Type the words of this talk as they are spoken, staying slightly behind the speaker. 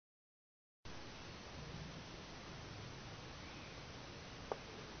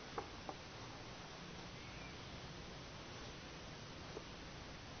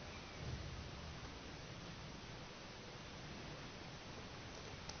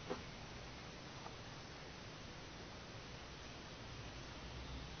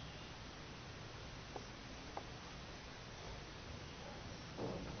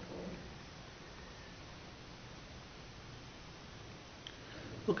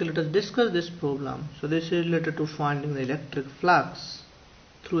Okay, let us discuss this problem. So this is related to finding the electric flux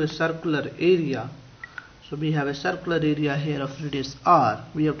through a circular area. So we have a circular area here of radius r.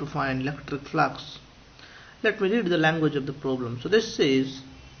 We have to find electric flux. Let me read the language of the problem. So this says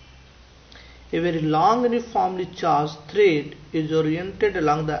a very long uniformly charged thread is oriented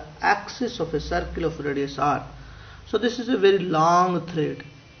along the axis of a circle of radius r. So this is a very long thread.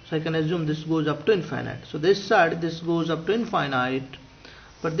 So I can assume this goes up to infinite. So this side, this goes up to infinite.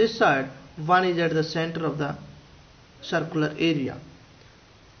 But this side, 1 is at the center of the circular area.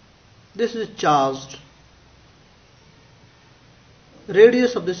 This is charged.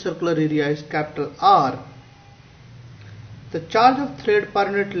 Radius of this circular area is capital R. The charge of thread per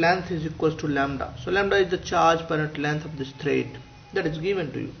unit length is equal to lambda. So lambda is the charge per unit length of this thread that is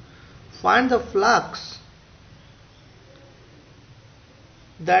given to you. Find the flux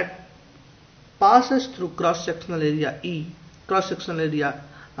that passes through cross-sectional area E, cross-sectional area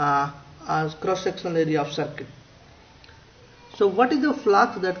of circle. So what is the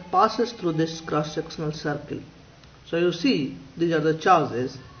flux that passes through this cross-sectional circle? So you see, these are the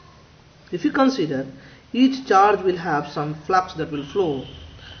charges. If you consider, each charge will have some flux that will flow.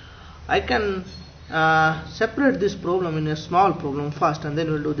 I can separate this problem in a small problem first, and then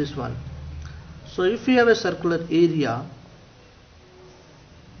we'll do this one. So if we have a circular area,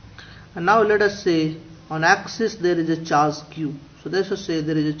 and now let us say on axis there is a charge q. So let us say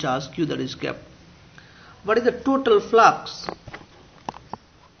there is a charge q that is kept. What is the total flux?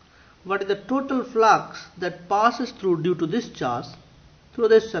 What is the total flux that passes through due to this charge through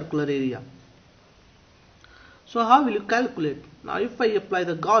this circular area? So how will you calculate? Now if I apply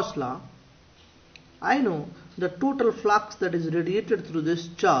the Gauss law, I know the total flux that is radiated through this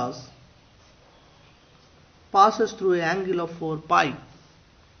charge passes through an angle of 4 pi.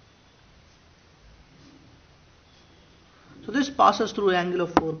 So this passes through an angle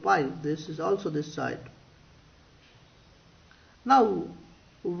of 4 pi. This is also this side. Now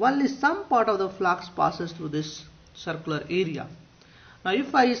only some part of the flux passes through this circular area. Now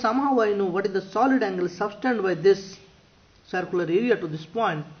if I know what is the solid angle subtended by this circular area to this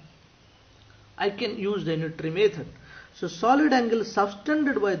point, I can use the unitary method. So solid angle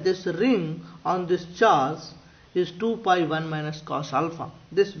subtended by this ring on this charge is 2 pi 1 minus cos alpha.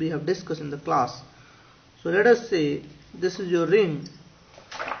 This we have discussed in the class. So let us say this is your ring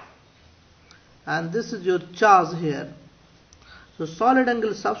and this is your charge here. So solid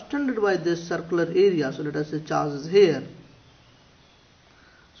angle subtended by this circular area, so let us say charge is here.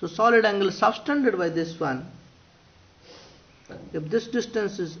 So solid angle subtended by this one, if this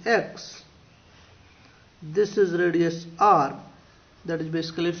distance is x, this is radius r, that is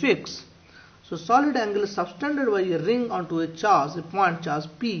basically fixed. So solid angle subtended by a ring onto a charge, a point charge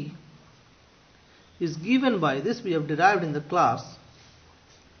p, is given by, this we have derived in the class,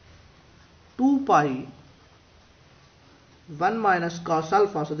 2 pi 1 minus cos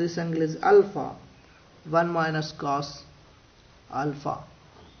alpha. So this angle is alpha, 1 minus cos alpha.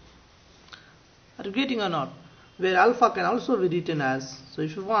 Are you getting or not? Where alpha can also be written as, so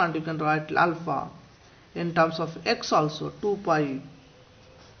if you want you can write alpha in terms of x also, 2 pi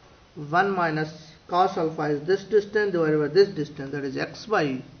 1 minus cos alpha is this distance divided by this distance, that is x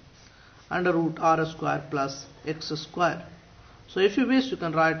by under root r square plus x square. So if you wish you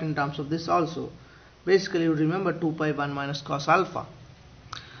can write in terms of this also. Basically you remember 2 pi 1 minus cos alpha.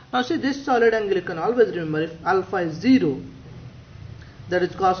 Now see, this solid angle you can always remember, if alpha is 0, that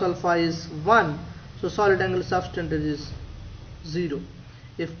is cos alpha is 1, so solid angle subtended is 0.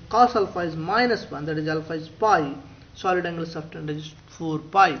 If cos alpha is minus 1, that is alpha is pi, solid angle subtended is 4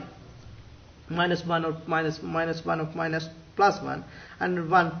 pi. Minus 1 of minus 1 of minus plus 1,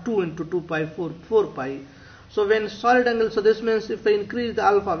 and 1 2 into 2 pi 4 pi. So when solid angle, so this means if I increase the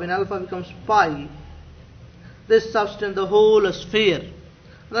alpha, when alpha becomes pi, this subtends the whole sphere.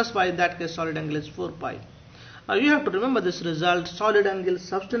 That's why in that case solid angle is 4 pi. Now you have to remember this result, solid angle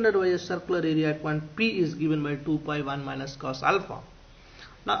subtended by a circular area at point P is given by 2 pi 1 minus cos alpha.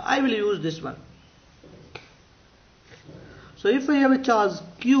 Now I will use this one. So if I have a charge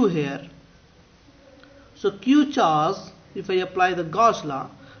Q here, so Q charge, if I apply the Gauss law,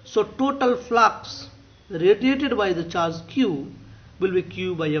 so total flux radiated by the charge Q will be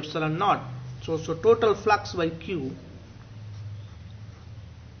Q by epsilon naught. So total flux by Q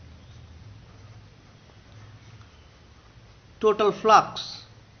total flux,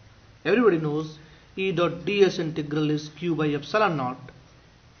 everybody knows E dot ds integral is Q by epsilon naught.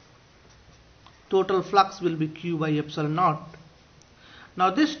 Total flux will be Q by epsilon naught.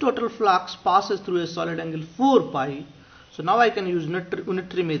 Now this total flux passes through a solid angle 4 pi. So now I can use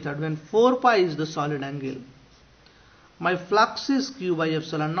unitary method. When 4 pi is the solid angle, my flux is q by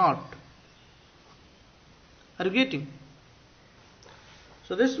epsilon naught. Are you getting?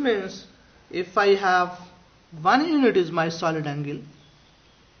 So this means if I have 1 unit is my solid angle,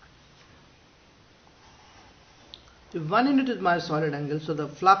 if 1 unit is my solid angle, so the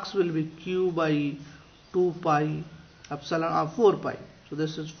flux will be q by 2 pi epsilon or 4 pi. So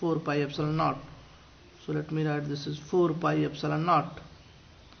this is 4 pi epsilon naught. So let me write this is 4 pi epsilon naught.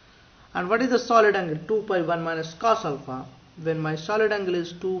 And what is the solid angle? 2 pi 1 minus cos alpha. When my solid angle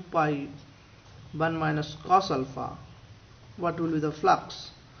is 2 pi 1 minus cos alpha, what will be the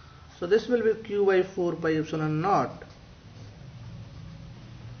flux? So this will be q by 4 pi epsilon naught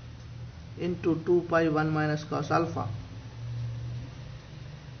into 2 pi 1 minus cos alpha.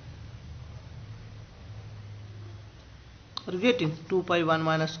 Are you getting? 2 pi 1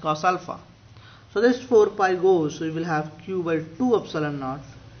 minus cos alpha. So this 4 pi goes, so we will have q by 2 epsilon naught.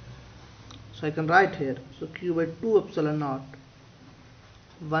 So I can write here, so q by 2 epsilon naught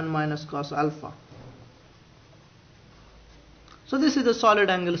 1 minus cos alpha. So this is the solid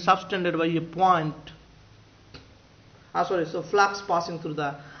angle subtended by a point. So flux passing through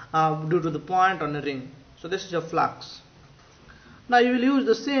the due to the point on a ring. So this is a flux. Now you will use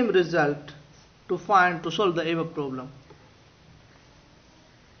the same result to solve the above problem.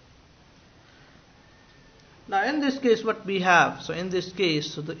 Now in this case what we have, so in this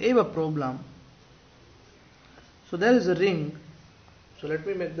case, so the above problem, so there is a ring. So let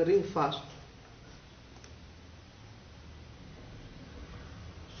me make the ring first.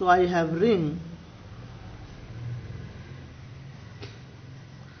 So I have ring,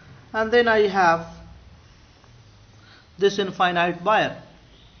 and then I have this infinite wire.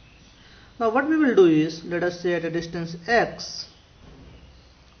 Now what we will do is, let us say at a distance x,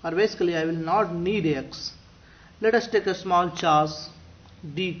 or basically I will not need x. Let us take a small charge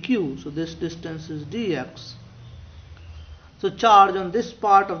dq. So this distance is dx. So charge on this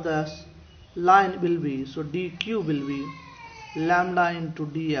part of the line will be, so dq will be lambda into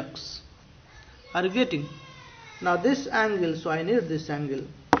dx. Are you getting? Now this angle, so I need this angle.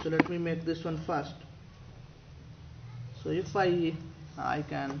 So let me make this one first. So if you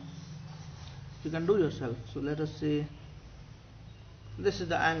can do yourself. So let us say this is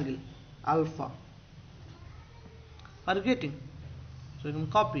the angle alpha. Are you getting? So you can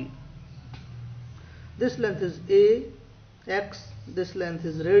copy. This length is a, x, this length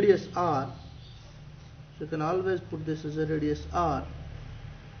is radius r. So you can always put this as a radius r.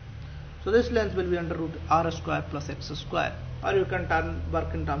 So this length will be under root r square plus x square, or you can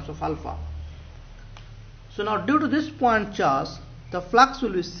work in terms of alpha. So now due to this point charge, the flux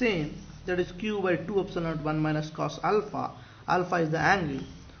will be same, that is q by 2 epsilon naught 1 minus cos alpha. Alpha is the angle.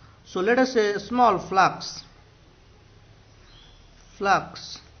 So let us say a small flux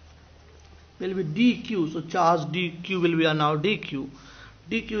will be dq. So charge dq will be now dq.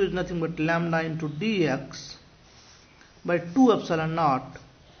 dq is nothing but lambda into dx by 2 epsilon naught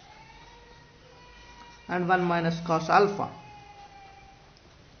and 1 minus cos alpha.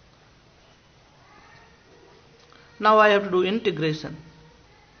 Now I have to do integration.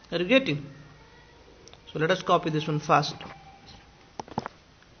 Are you getting? So let us copy this one first.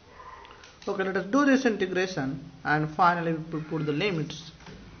 Okay, let us do this integration and finally we will put the limits.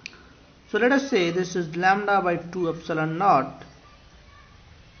 So let us say this is lambda by 2 epsilon naught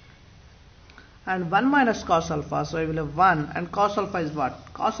and 1 minus cos alpha. So I will have 1, and cos alpha is what?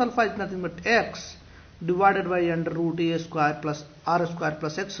 Cos alpha is nothing but x divided by under root a square plus r square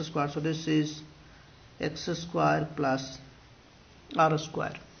plus x square. So this is x square plus r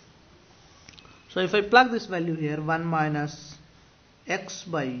square. So if I plug this value here, 1 minus x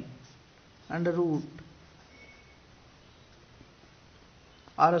by under root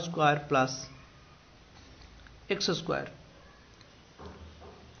r square plus x square.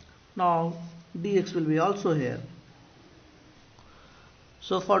 Now dx will be also here.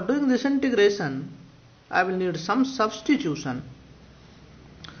 So for doing this integration, I will need some substitution.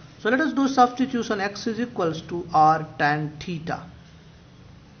 So let us do substitution. X is equals to r tan theta.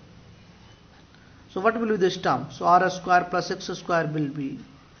 So what will be this term? So r square plus x square will be,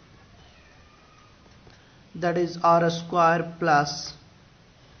 that is r square plus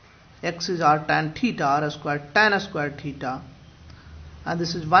x is r tan theta, r square tan square theta, and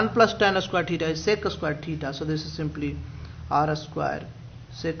this is 1 plus tan square theta is sec square theta. So this is simply r square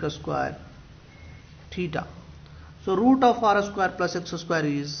sec square theta. So root of r square plus x square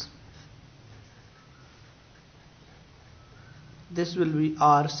is, this will be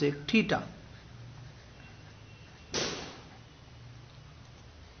r sec theta.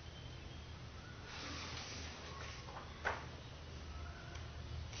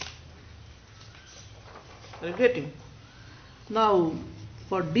 Are you getting? Now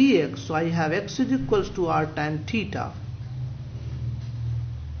for dx, so I have x is equals to r tan theta.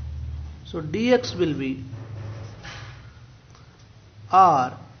 So dx will be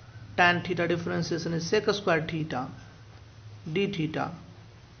r tan theta, differentiation is sec square theta d theta.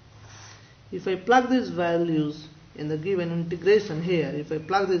 If I plug these values in the given integration here, if I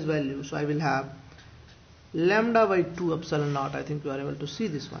plug these values, so I will have lambda by 2 epsilon naught. I think you are able to see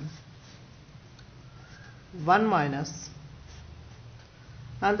this one. 1 minus,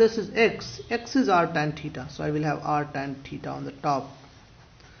 and this is x. X is r tan theta, so I will have r tan theta on the top.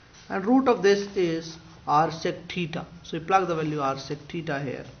 And root of this is r sec theta. So you plug the value r sec theta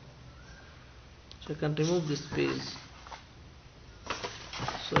here. So you can remove this space.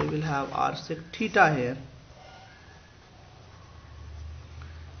 So you will have r sec theta here.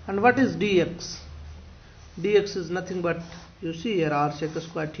 And what is dx? Dx is nothing but, you see here, r sec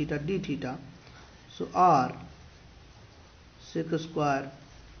square theta d theta. So r sec square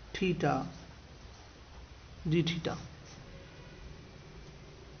theta d theta.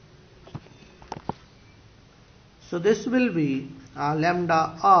 So this will be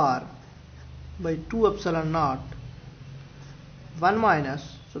lambda r by 2 epsilon naught 1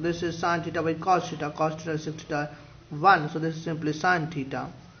 minus, so this is sin theta by cos theta is sec theta 1, so this is simply sin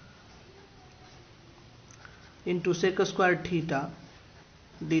theta into sec square theta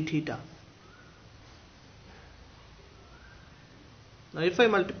d theta. Now if I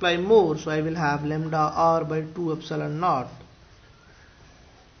multiply more, so I will have lambda r by 2 epsilon naught,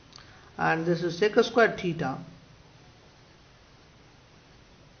 and this is sec square theta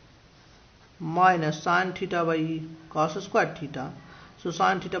minus sin theta by cos square theta. So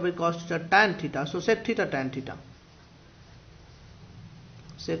sin theta by cos theta tan theta, so sec theta tan theta,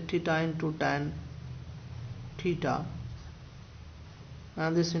 sec theta into tan theta,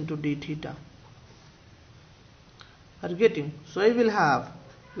 and this into d theta. Are you getting? So I will have,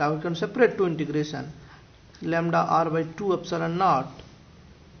 now we can separate two integration, lambda r by 2 epsilon naught,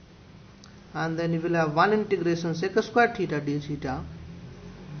 and then you will have one integration sec square theta d theta.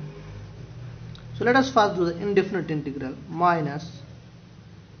 So let us first do the indefinite integral, minus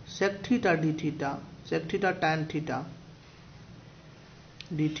sec theta d theta, sec theta tan theta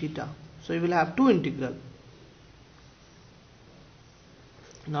d theta. So you will have two integral.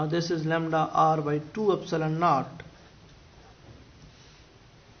 Now this is lambda r by 2 epsilon naught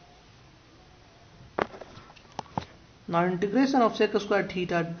Now integration of sec square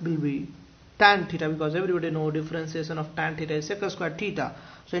theta will be tan theta, because everybody knows differentiation of tan theta is sec square theta.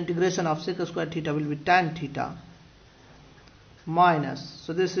 So integration of sec square theta will be tan theta minus,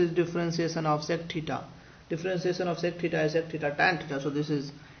 so this is differentiation of sec theta. Differentiation of sec theta is sec theta tan theta, so this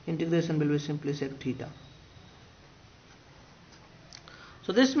is integration will be simply sec theta.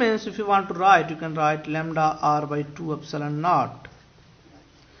 So this means if you want to write, you can write lambda r by 2 epsilon naught.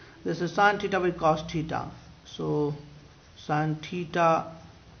 This is sin theta by cos theta. So sin theta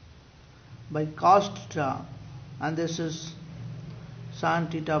by cos theta, and this is sin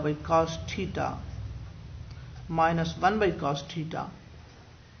theta by cos theta minus 1 by cos theta.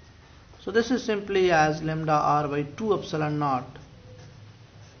 So this is simply as lambda r by 2 epsilon naught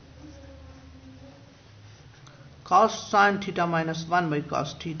cos sin theta minus 1 by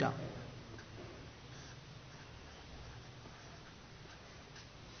cos theta.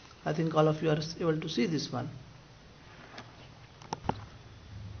 I think all of you are able to see this one.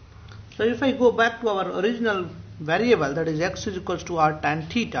 So if I go back to our original variable, that is x is equals to r tan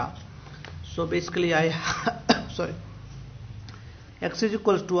theta, so basically I sorry, x is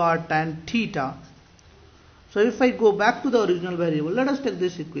equals to r tan theta. So if I go back to the original variable, let us take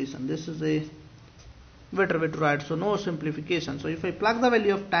this equation. This is a better way to write, so no simplification. So if I plug the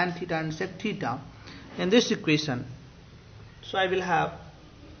value of tan theta and sec theta in this equation, so I will have,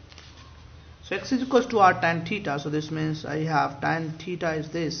 so x is equals to r tan theta, so this means I have tan theta is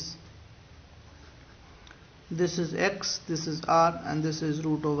this is x, this is r, and this is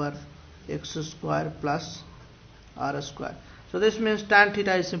root over x square plus r square. So this means tan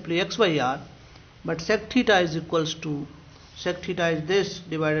theta is simply x by r, but sec theta is equals to, sec theta is this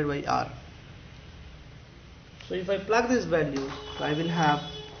divided by r. So if I plug this value, so I will have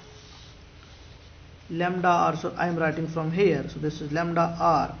lambda r, so I am writing from here, so this is lambda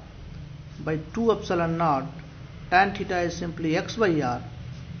r by 2 epsilon naught, tan theta is simply x by r,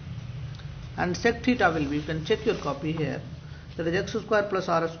 and sec theta will be, you can check your copy here, that is x square plus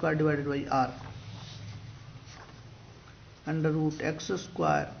r square divided by r, under root x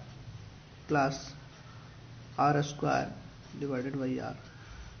square plus r square divided by r.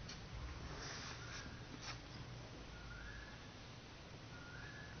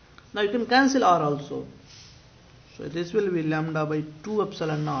 Now you can cancel r also. So this will be lambda by 2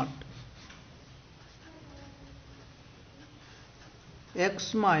 epsilon naught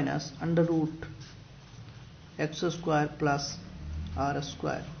x minus under root x square plus r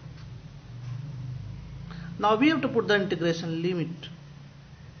square. Now we have to put the integration limit.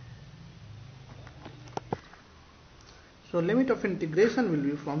 So limit of integration will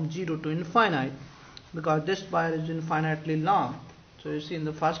be from 0 to infinite, because this wire is infinitely long. So you see in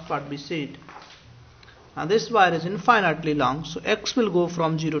the first part we said, and this wire is infinitely long, so x will go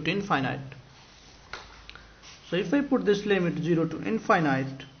from 0 to infinite. So if I put this limit 0 to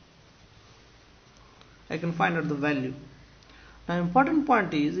infinite, I can find out the value. Now important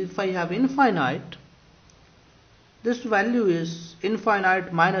point is, if I have infinite, this value is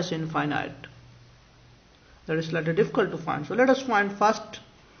infinite minus infinite. That is slightly difficult to find. So let us find first.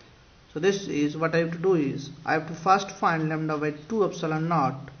 So this is what I have to do is, I have to first find lambda by 2 epsilon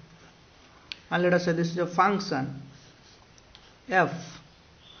naught, and let us say this is a function f.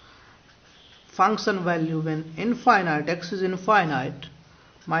 Function value when infinite, x is infinite,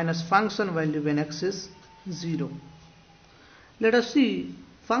 minus function value when x is 0. Let us see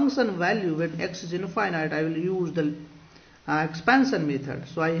function value when x is infinite. I will use the expansion method.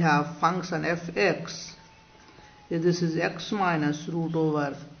 So I have function fx. This is x minus root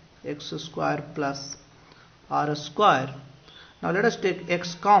over x square plus r square. Now let us take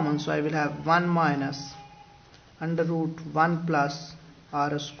x common. So I will have 1 minus under root 1 plus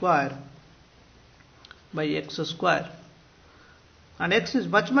r square by x square, and x is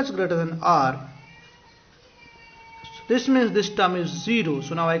much greater than r. So this means this term is 0.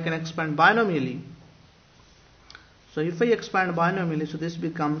 So now I can expand binomially. So if I expand binomially, so this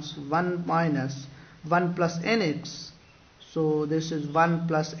becomes 1 minus 1 plus nx. So this is 1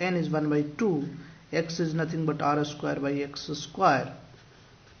 plus n is 1 by 2. X is nothing but r square by x square.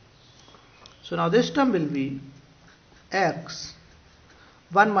 So now this term will be x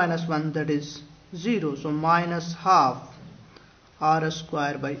 1 minus 1, that is 0. So minus half r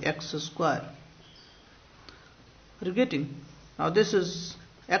square by x square. Are you getting? Now this is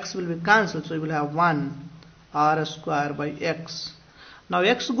x will be cancelled, so you will have 1 r square by x. Now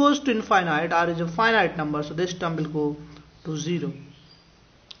x goes to infinite, r is a finite number, so this term will go to 0.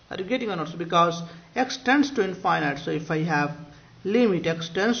 Are you getting or not? So because x tends to infinite, so if I have limit x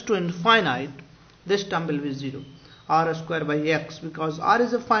tends to infinite, this term will be 0. R square by x, because r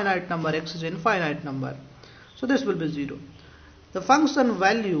is a finite number, x is an infinite number, so this will be 0. The function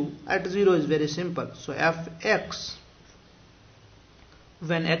value at 0 is very simple. So fx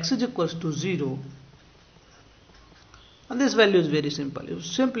when x is equals to 0, and this value is very simple. You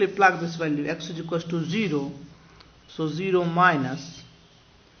simply plug this value, x is equals to 0, so 0 minus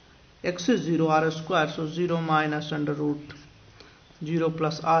x is 0, r square, so 0 minus under root 0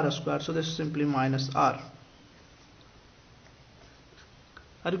 plus r square, so this is simply minus r.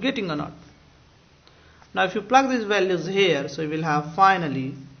 Are you getting or not? Now if you plug these values here, so you will have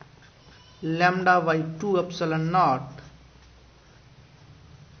finally lambda by 2 epsilon naught.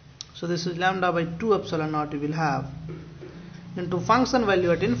 So this is lambda by 2 epsilon naught you will have into function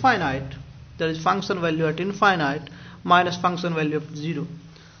value at infinite, that is function value at infinite minus function value of 0.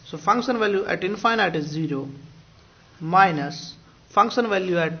 So function value at infinite is 0 minus function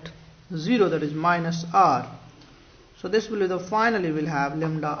value at 0, that is minus r. So this will be the finally will have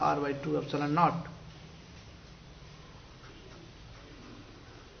lambda r by 2 epsilon naught.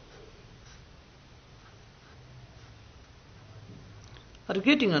 Are you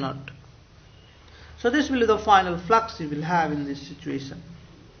getting or not? So this will be the final flux you will have in this situation.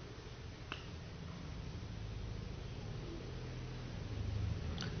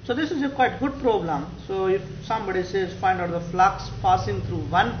 So this is a quite good problem. So if somebody says find out the flux passing through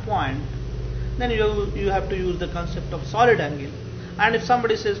one point, then you have to use the concept of solid angle. And if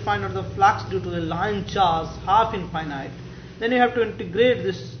somebody says find out the flux due to the line charge half infinite, then you have to integrate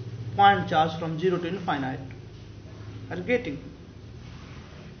this point charge from 0 to infinite. Are you getting?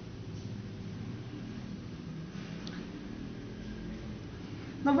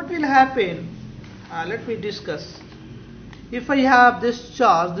 Now what will happen? Let me discuss. If I have this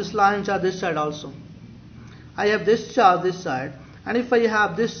charge, this line charge this side also, I have this charge this side, and if I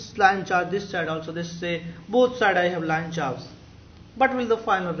have this line charge this side also, this say both side I have line charge, what will the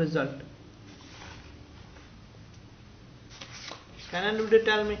final result? Can anybody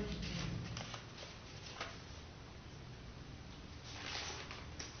tell me?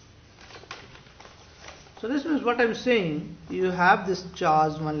 So this means what I am saying, you have this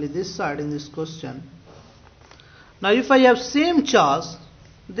charge only this side in this question. Now if I have same charge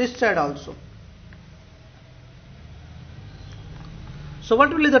this side also, so what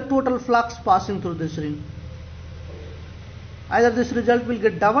will be the total flux passing through this ring? Either this result will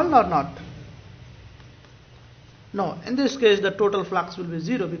get doubled or not. No, in this case the total flux will be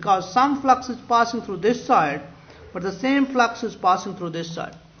 0 because some flux is passing through this side, but the same flux is passing through this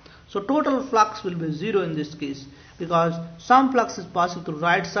side. So total flux will be 0 in this case because some flux is passing through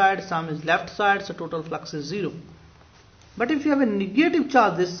right side, some is left side, so total flux is 0. But if you have a negative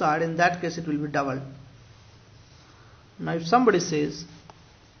charge this side, in that case it will be doubled. Now if somebody says,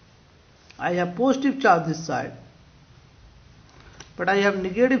 I have positive charge this side, but I have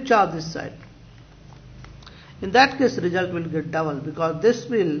negative charge this side, in that case the result will get double because this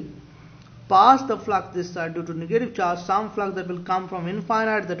will pass the flux this side due to negative charge, some flux that will come from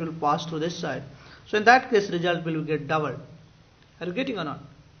infinite that will pass through this side. So in that case result will get doubled. Are you getting or not?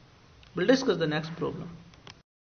 We'll discuss the next problem.